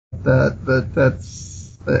about that,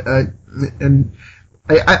 but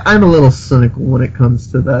I'm a little cynical when it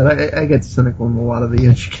comes to that. I get cynical in a lot of the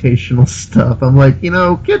educational stuff. I'm like,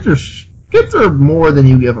 kids are more than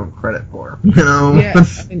you give them credit for. Yeah, I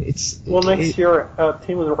mean, next year,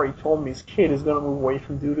 Tim has already told me his kid is going to move away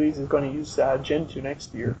from duties. He's going to use Gentoo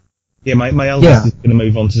next year. Yeah, my eldest is going to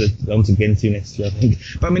move on to Gentoo next year, I think.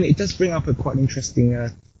 But I mean, it does bring up a quite an interesting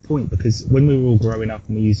point, because when we were all growing up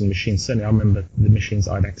and we were using machines, certainly I remember the machines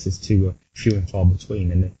I had access to were few and far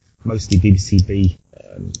between, and mostly BBC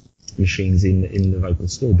machines in the local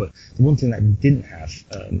store. But the one thing that we didn't have,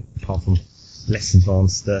 apart from less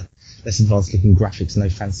advanced looking graphics and no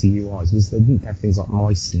fancy UIs, was they didn't have things like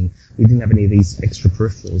mice, and we didn't have any of these extra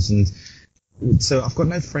peripherals. And so I've got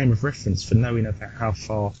no frame of reference for knowing about how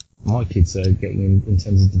far my kids are getting in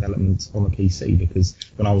terms of development on a PC, because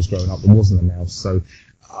when I was growing up there wasn't a mouse, so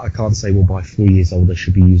I can't say, well, by 4 years old they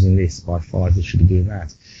should be using this, by 5 they should be doing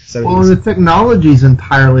that. So the technology's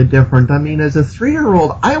entirely different. I mean, as a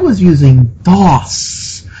 3-year-old, I was using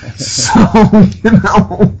DOS, so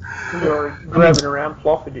We were grabbing around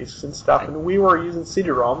floppy disks and stuff, and we were using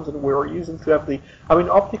CD-ROMs, and we were using to have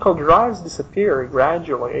optical drives disappear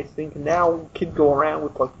gradually. I think now kids go around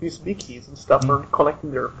with like USB keys and stuff, or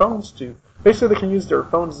collecting their phones too. Basically, they can use their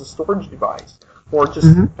phone as a storage device, or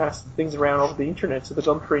just pass things around over the internet, so they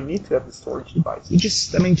don't really need to have the storage device.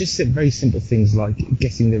 Just very simple things like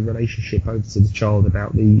getting the relationship over to the child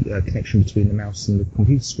about the connection between the mouse and the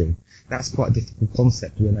computer screen. That's quite a difficult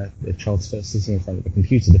concept when a child's first sitting in front of a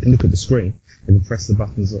computer. They can look at the screen, they can press the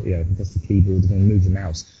buttons, they can press the keyboard, they can move the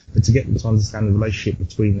mouse. But to get them to understand the relationship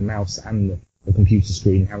between the mouse and the computer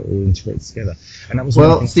screen, how it all integrates together. And that was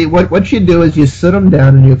what you do is you sit them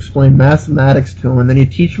down and you explain mathematics to them, and then you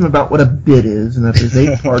teach them about what a bit is, and that there's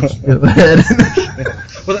 8 parts to it.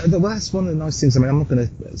 Well, that's one of the nice things. I mean, I'm not going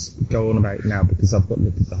to go on about it now because I've got to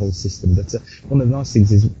look at the whole system, but one of the nice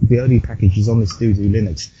things is the early packages on this do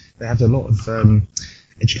Linux. They have a lot of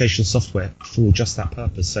educational software for just that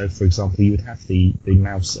purpose. So, for example, you would have the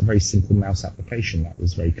mouse, a very simple mouse application that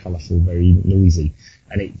was very colourful, very noisy,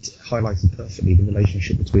 and it highlighted perfectly the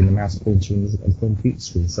relationship between the mouse pointer and the computer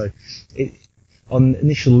screen. So, on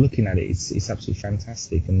initial looking at it, it's absolutely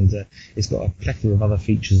fantastic, and it's got a plethora of other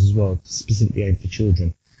features as well, specifically aimed for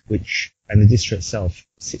children. And the distro itself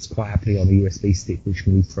sits quite happily on a USB stick, which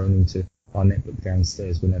can be thrown into our netbook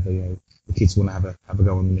downstairs whenever the kids want to have a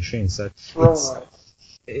go on the machine. So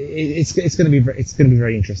it's going to be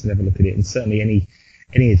very interesting to have a look at it, and certainly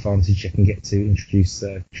any advantage I can get to introduce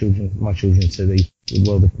my children to the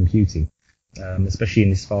world of computing, especially in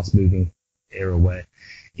this fast-moving era where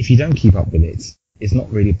if you don't keep up with it, it's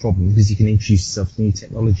not really a problem because you can introduce yourself to new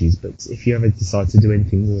technologies. But if you ever decide to do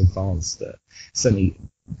anything more advanced, certainly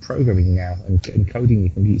programming now and coding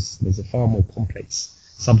your computer system is a far more complex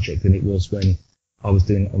subject than it was when I was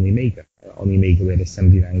doing it on the Amiga. On the Amiga, we had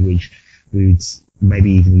assembly language. We would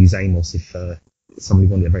maybe even use Amos if somebody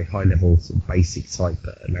wanted a very high-level, sort of basic type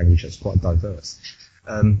language that's quite diverse.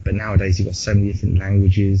 But nowadays, you've got so many different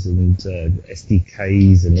languages and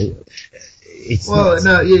SDKs and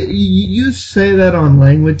you say that on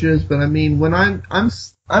languages, but I mean, when I'm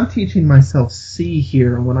teaching myself C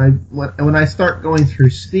here, and when I start going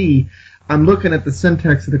through C, I'm looking at the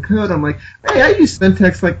syntax of the code. I'm like, hey, I use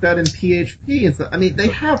syntax like that in PHP. And so, I mean, they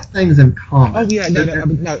have things in common. Oh yeah, no,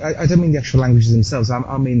 I don't mean the actual languages themselves.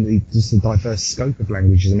 I mean just the diverse scope of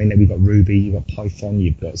languages. I mean, we've got Ruby, you've got Python,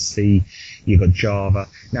 you've got C, you've got Java.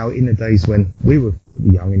 Now, in the days when we were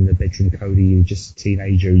young in the bedroom coding, you were just a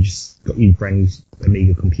teenager, you just got your brand new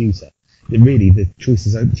Amiga computer. Really, the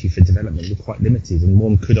choices open to you for development were quite limited, and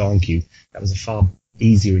one could argue that was a far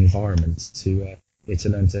easier environment to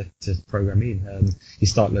learn to program in. You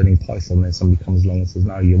start learning Python, then somebody comes along and says,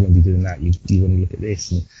 no, you won't be doing that, you want to look at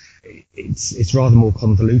this, and it's rather more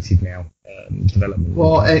convoluted now, development.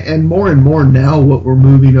 Well, and more now, what we're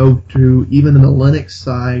moving over to, even in the Linux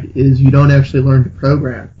side, is you don't actually learn to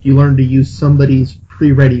program. You learn to use somebody's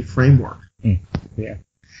pre-ready framework. Yeah.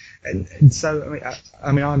 And so,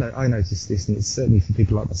 I noticed this, and it's certainly for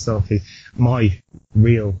people like myself who, my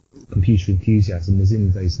real computer enthusiasm was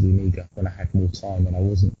in the days of the Amiga, when I had more time, when I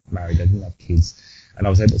wasn't married, I didn't have kids, and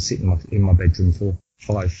I was able to sit in my bedroom for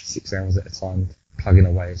 5-6 hours at a time, plugging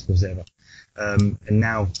away as was ever. And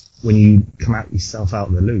now, when you come yourself out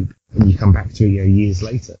of the loop, and you come back to it years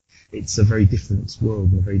later, it's a very different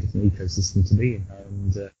world and a very different ecosystem to be in.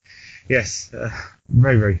 And yes,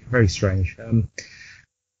 very, very, very strange.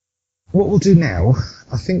 What we'll do now,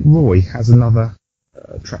 I think Roy has another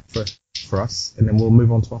track for us, and then we'll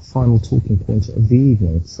move on to our final talking point of the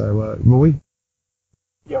evening. So, Roy?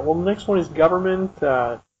 Yeah, well, the next one is government.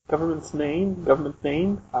 government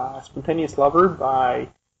name, Spontaneous Lover by,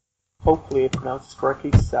 hopefully I pronounce this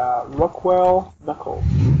correctly, it's Rockwell Knuckles.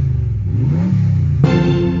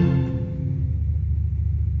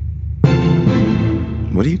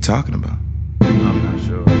 What are you talking about? I'm not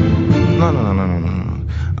sure. No.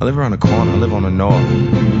 I live around the corner. I live on the north.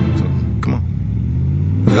 So, come on.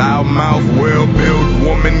 Loudmouth, well-built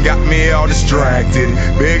woman got me all distracted,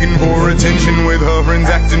 begging for attention with her friends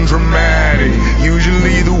acting dramatic.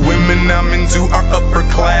 Usually the women I'm into are upper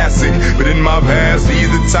classic, but in my past these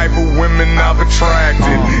the type of women I've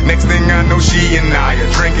attracted. Next thing I know she and I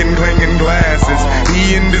are drinking, clinking glasses,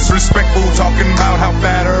 being disrespectful, talking about how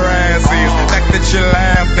fat her ass is. Fact that you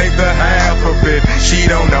laugh ain't the half of it. She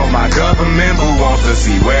don't know my government, who wants to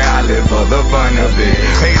see where I live for the fun of it.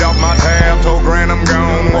 Paid off my tab, told Grant I'm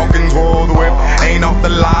gone, walking toward the whip. Ain't off the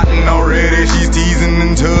lot and already she's teasing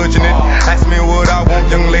and touching it. Ask me what I want,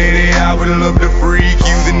 young lady, I would love to freak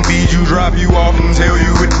you, then feed you, drop you off and tell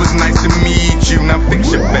you it was nice to meet you. Now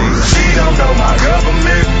fix your face. She don't know my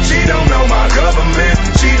government. She don't know my government.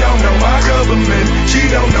 She don't know my government. She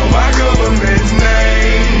don't know my government's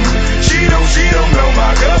name. She don't know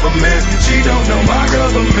my government. She don't know my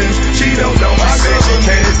government. She don't know my government. She said she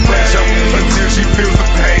can't express until she feels the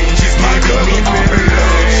pain. She's giving me all her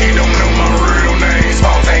love. She don't know my real name.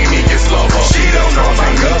 Spontaneous lover. She don't know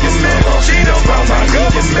my government. She don't know my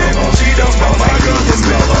government. She don't know my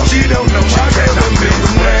government. She don't know my government.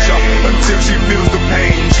 Until she feels the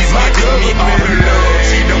pain. She's giving me all her love.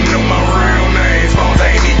 She don't know my real name.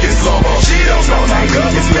 Spontaneous lover. She don't know my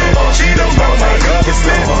government. She don't know my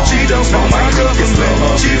government. She don't know my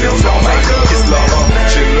government. She don't know my government.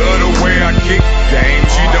 She love the way I kick game.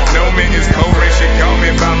 She don't know me as Corey. She call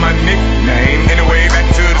me by my nickname. Anyway, back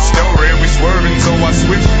to the story. We swerving, so I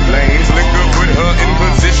switch lanes. Liquor put her in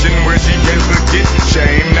position where she can forget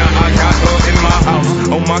shame. Now I got her in my house,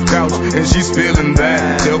 on my couch, and she's feeling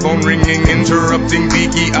that. Cell phone ringing, interrupting.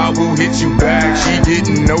 Beaky, I will hit you back. She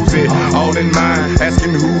getting nosy, all in mind,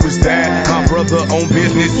 asking who was that. My brother on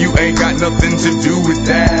business, you ain't got nothing to do with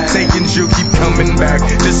that. Taking, she'll keep coming back.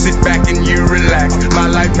 Just sit back and you relax. My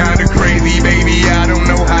life kinda crazy, baby. I don't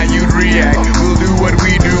know how you'd react. We'll do what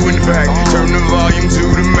we do, in fact. Turn the volume to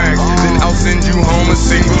the max. Then I'll send you home a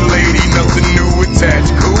single lady, nothing new attached.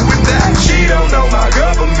 Cool with that? She don't know my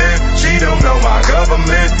government. She don't know my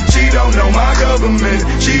government. She don't know my government.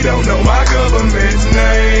 She don't know my government's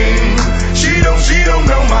name. She don't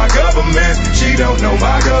know my government. She don't know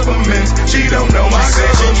my government. She don't know my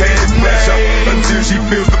government. She can't express until she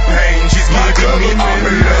feels the pain. She's giving me all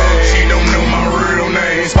her love. She don't know my real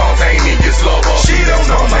name. Spontaneous lover. She don't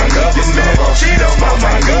know my government. She don't know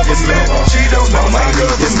my government. She don't know my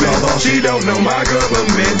government. She don't know my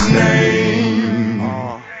government's name.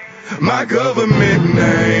 My government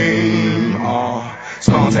name.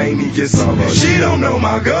 Spontaneous lover. She don't know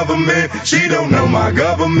my government. She don't know my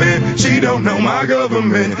government. She don't know my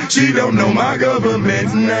government. She don't know my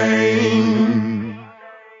government's name.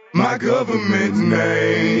 My government's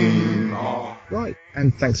name. Right,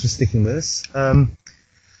 and thanks for sticking with us.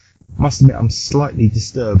 Must admit I'm slightly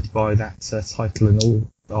disturbed by that title and all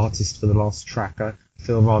artist for the last track. I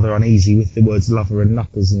feel rather uneasy with the words lover and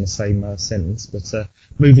knuckles in the same sentence, but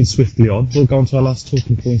moving swiftly on, we'll go on to our last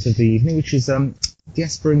talking point of the evening, which is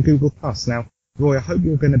Diaspora and Google+. Now, Roy, I hope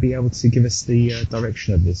you're going to be able to give us the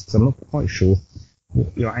direction of this, because I'm not quite sure what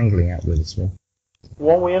you're angling at with this one.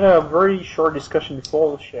 Well, we had a very short discussion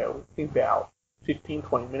before the show, I think about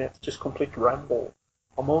 15-20 minutes, just complete ramble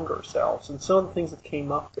among ourselves, and some of the things that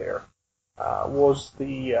came up there was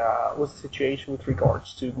the situation with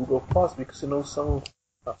regards to Google+, because I know some of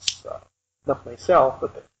us, not myself,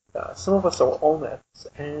 but some of us are on it,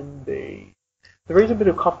 and there is a bit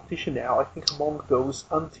of competition now, I think, among those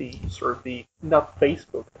sort of the not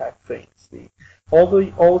Facebook type things. All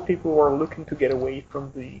the people who are looking to get away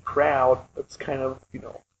from the crowd that's kind of,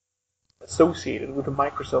 associated with the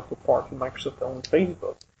Microsoft apart and Microsoft owned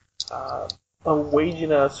Facebook, are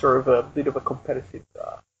waging a sort of a bit of a competitive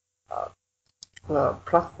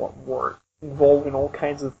platform war involved in all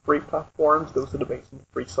kinds of free platforms. Those that are based on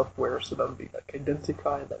free software, so that would be like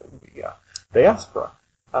Identica, and that would be Diaspora.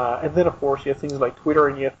 And then, of course, you have things like Twitter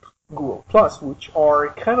and you have Google+, which are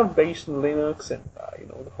kind of based on Linux and,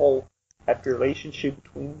 the whole happy relationship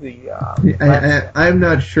between the... I'm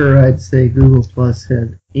not sure I'd say Google+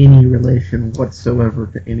 had any relation whatsoever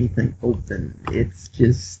to anything open. It's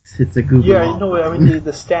a Google... Yeah,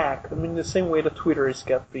 the stack. The same way that Twitter has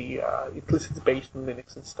got at least it's based on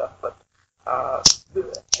Linux and stuff, but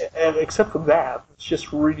and except for that, it's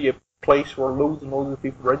just really a place where loads and loads of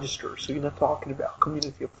people register, so you're not talking about a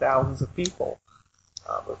community of thousands of people.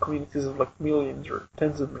 but communities of like millions or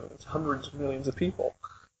tens of millions, hundreds of millions of people.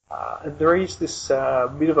 And there is this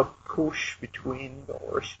bit of a push between,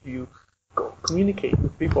 or should you communicate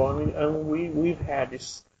with people? I mean, and we've had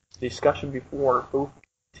this discussion before, both